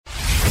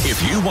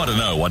If you want to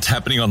know what's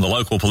happening on the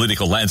local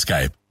political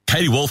landscape,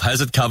 Katie Wolf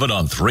has it covered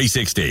on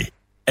 360.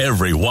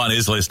 Everyone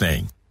is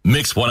listening.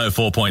 Mix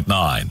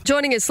 104.9.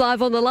 Joining us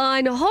live on the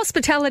line,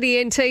 Hospitality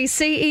NT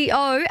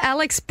CEO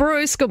Alex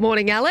Bruce. Good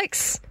morning,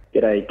 Alex.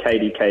 G'day,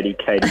 Katie.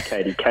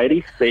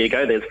 There you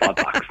go, there's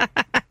 $5.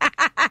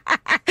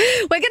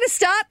 We're going to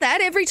start that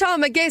every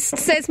time a guest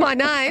says my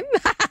name.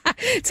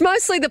 It's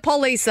mostly the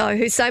police, though,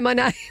 who say my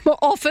name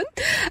often.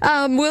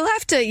 We'll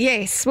have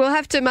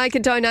to make a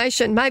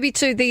donation, maybe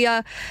to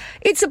the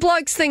It's a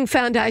Blokes Thing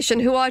Foundation,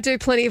 who I do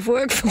plenty of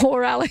work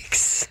for,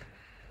 Alex.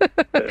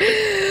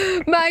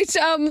 Mate,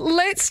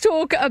 let's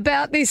talk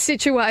about this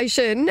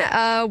situation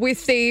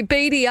with the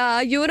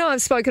BDR. You and I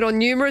have spoken on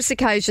numerous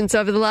occasions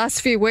over the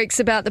last few weeks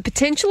about the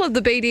potential of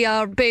the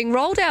BDR being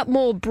rolled out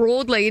more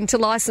broadly into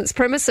licensed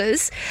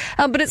premises,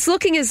 but it's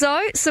looking as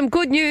though some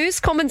good news,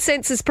 common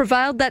sense has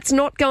prevailed. That's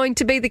not going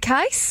to be the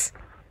case.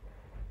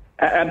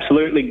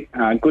 Absolutely.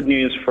 Good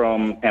news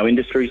from our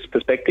industry's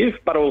perspective,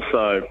 but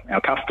also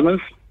our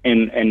customers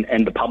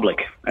and the public,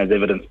 as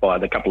evidenced by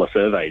the couple of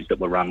surveys that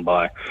were run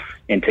by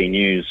NT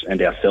News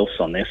and ourselves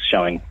on this,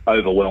 showing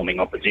overwhelming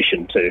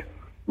opposition to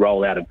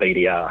roll out of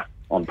BDR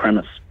on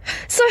premise.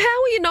 So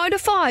how were you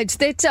notified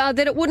that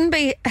it wouldn't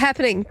be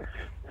happening?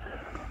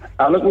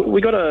 Look, we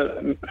got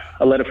a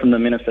letter from the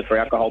Minister for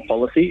Alcohol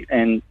Policy,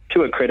 and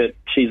to her credit,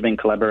 she's been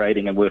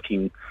collaborating and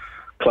working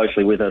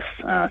closely with us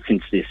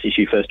since this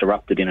issue first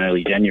erupted in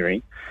early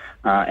January.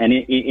 And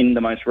in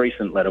the most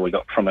recent letter we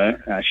got from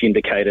her, she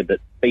indicated that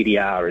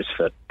BDR is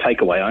for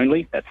takeaway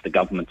only. That's the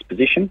government's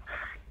position.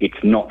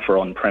 It's not for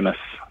on-premise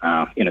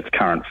in its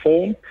current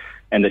form,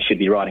 and that she'd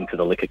be writing to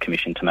the Liquor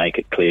Commission to make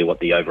it clear what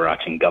the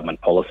overarching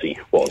government policy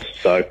was.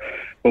 So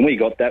when we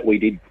got that, we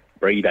did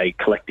breathe a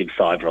collective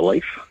sigh of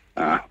relief.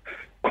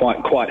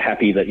 Quite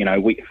happy that,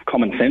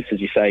 common sense,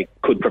 as you say,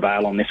 could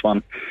prevail on this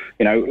one.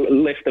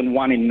 Less than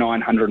 1 in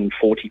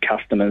 940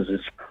 customers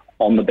is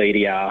on the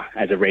BDR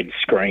as a red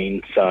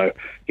screen. So,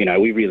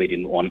 we really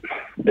didn't want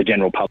the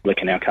general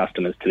public and our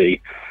customers to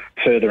be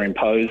further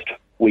imposed.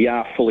 We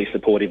are fully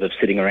supportive of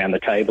sitting around the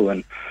table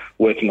and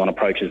working on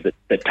approaches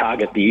that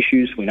target the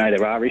issues. We know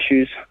there are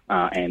issues,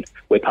 and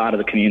we're part of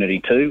the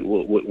community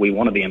too. We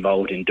want to be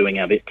involved in doing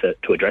our bit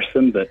to address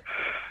them, but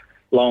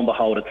lo and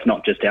behold, it's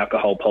not just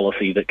alcohol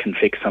policy that can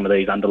fix some of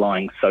these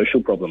underlying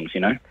social problems,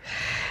 And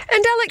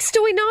Alex,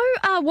 do we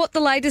know what the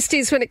latest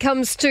is when it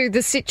comes to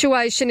the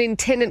situation in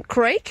Tennant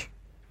Creek?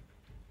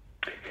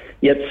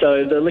 Yep,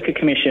 so the Liquor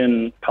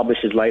Commission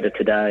publishes later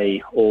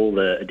today all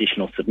the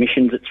additional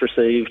submissions it's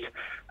received.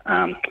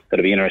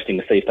 That'll be interesting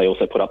to see if they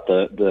also put up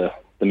the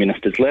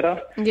Minister's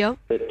letter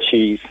that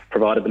she's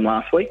provided them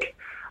last week.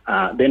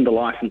 Then the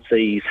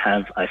licensees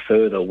have a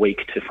further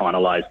week to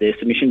finalise their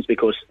submissions,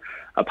 because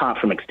apart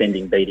from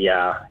extending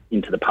BDR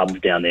into the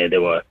pubs down there,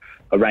 there were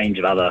a range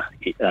of other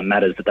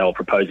matters that they were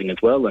proposing as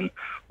well, and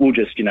we'll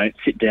just,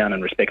 sit down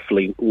and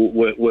respectfully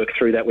work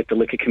through that with the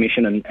Liquor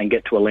Commission and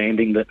get to a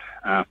landing that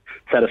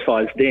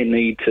satisfies their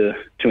need to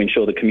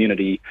ensure the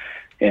community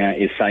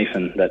is safe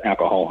and that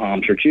alcohol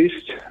harm's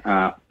reduced,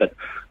 but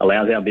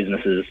allows our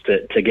businesses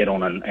to get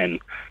on and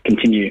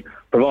continue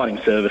providing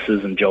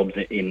services and jobs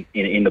in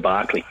the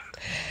Barkly.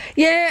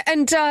 Yeah,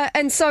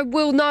 and so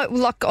we'll know.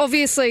 Like,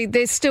 obviously,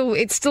 it's still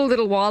a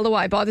little while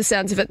away by the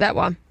sounds of it. That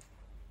one.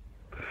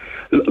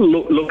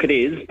 Look, it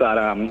is,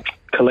 but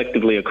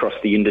collectively across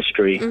the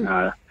industry,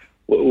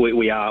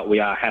 we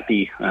are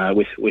happy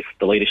with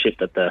the leadership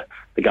that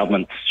the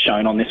government's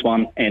shown on this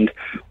one, and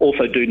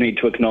also do need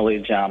to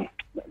acknowledge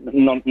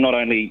not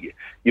only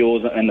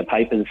yours and the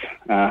paper's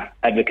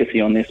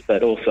advocacy on this,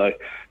 but also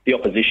the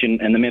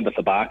opposition and the member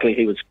for Barkly.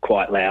 He was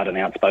quite loud and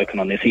outspoken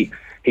on this. He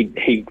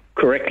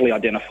correctly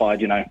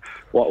identified,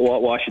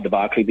 why should the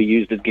Barkly be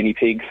used as guinea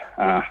pigs?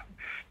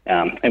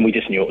 And we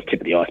just knew it was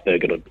tip of the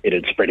iceberg. It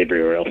had spread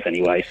everywhere else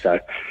anyway. So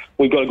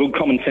we've got a good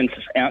common sense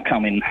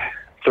outcome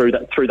through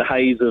the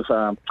haze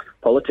of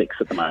politics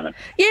at the moment.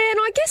 Yeah, and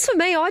I guess for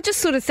me, I just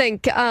sort of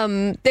think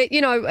that,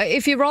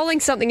 if you're rolling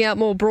something out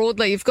more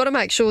broadly, you've got to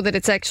make sure that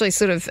it's actually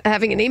sort of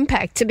having an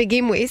impact to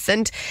begin with.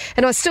 And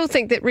I still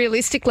think that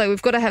realistically,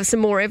 we've got to have some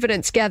more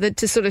evidence gathered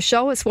to sort of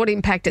show us what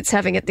impact it's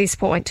having at this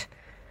point.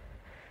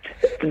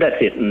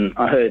 That's it. And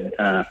I heard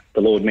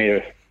the Lord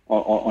Mayor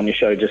on your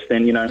show just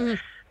then,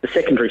 the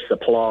secondary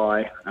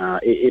supply,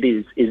 it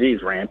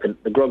is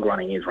rampant. The grog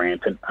running is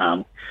rampant.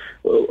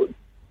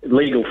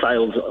 Legal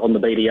sales on the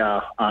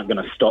BDR aren't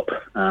going to stop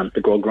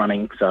the grog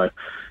running. So,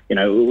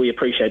 we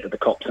appreciate that the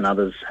cops and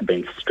others have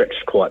been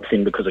stretched quite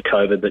thin because of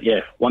COVID. But,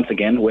 once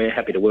again, we're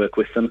happy to work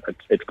with them.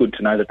 It's good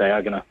to know that they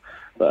are going to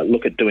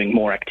look at doing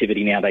more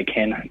activity now they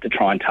can to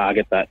try and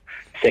target that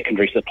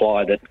secondary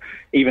supply that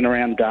even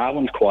around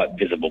Darwin's quite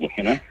visible,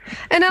 And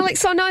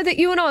Alex, I know that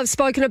you and I have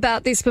spoken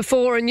about this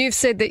before, and you've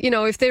said that,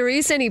 if there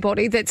is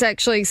anybody that's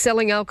actually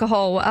selling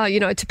alcohol,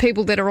 to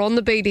people that are on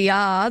the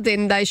BDR,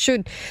 then they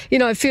should,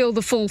 feel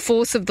the full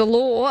force of the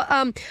law.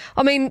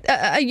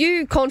 Are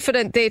you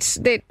confident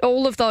that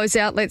all of those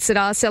outlets that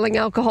are selling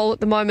alcohol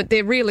at the moment,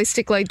 they're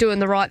realistically doing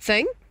the right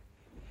thing?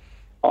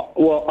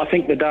 Well, I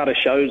think the data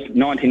shows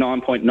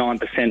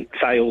 99.9%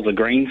 sales are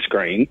green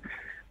screen,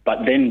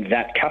 but then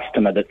that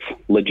customer that's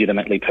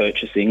legitimately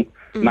purchasing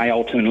may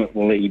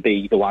ultimately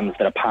be the ones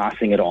that are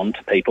passing it on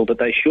to people that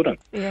they shouldn't.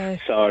 Yeah.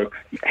 So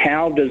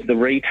how does the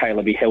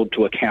retailer be held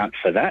to account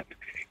for that?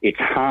 It's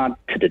hard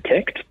to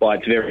detect by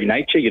its very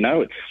nature,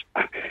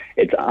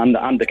 it's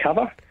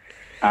undercover.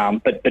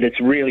 But it's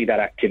really that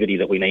activity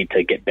that we need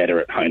to get better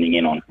at honing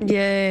in on.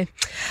 Yeah.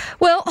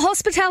 Well,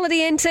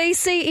 Hospitality NT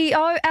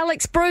CEO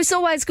Alex Bruce,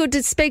 always good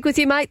to speak with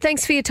you, mate.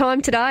 Thanks for your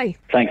time today.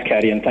 Thanks,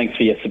 Katie, and thanks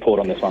for your support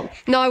on this one.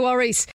 No worries.